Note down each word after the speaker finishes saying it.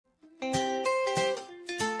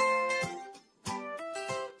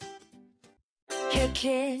Hey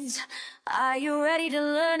kids, are you ready to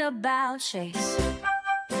learn about shapes?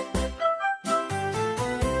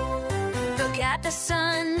 Look at the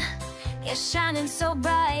sun, it's shining so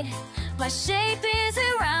bright. My shape is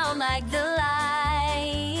round like the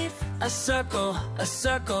light. A circle,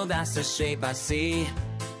 that's the shape I see.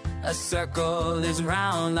 A circle is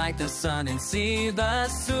round like the sun and sea. The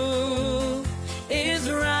soup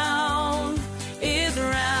is round,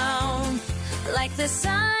 like the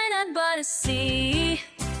sign on butter sea.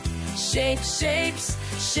 Shapes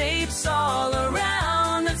all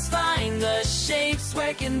around. Let's find the shapes,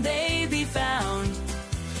 where can they be found?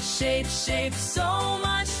 Shapes, so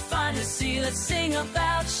much fun to see. Let's sing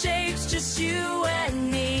about shapes, just you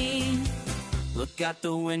and me. Look out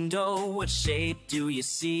the window, what shape do you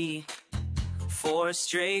see? 4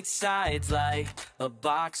 straight sides like a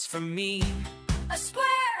box for me. A square,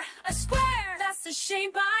 that's the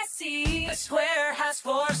shape I see. A square has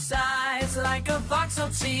 4 sides like a box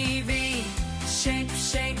on TV.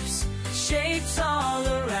 Shapes all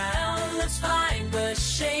around. Let's find the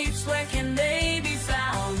shapes, where can they be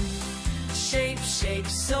found? Shapes,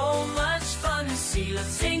 so much fun to see. Let's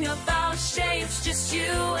sing about shapes, just you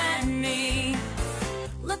and me.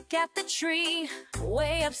 Look at the tree,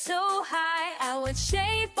 way up so high. At what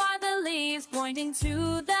shape are the leaves pointing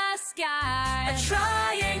to the sky? A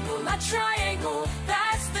triangle,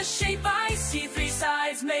 that's the shape I see. 3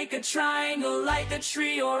 sides make a triangle like a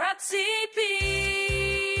tree or a teepee.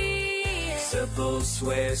 Circles,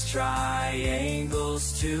 squares,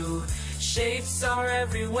 triangles too. Shapes are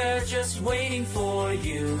everywhere, just waiting for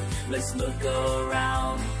you. Let's look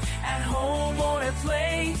around, at home or at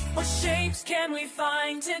play. What shapes can we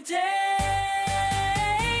find today?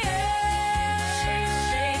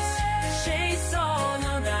 Shapes all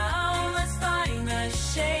around. Let's find the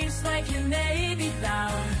shapes, where can they be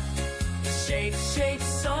found? Shapes,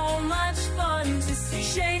 so much fun to see.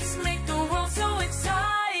 Shapes make the world so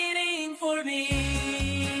exciting for me.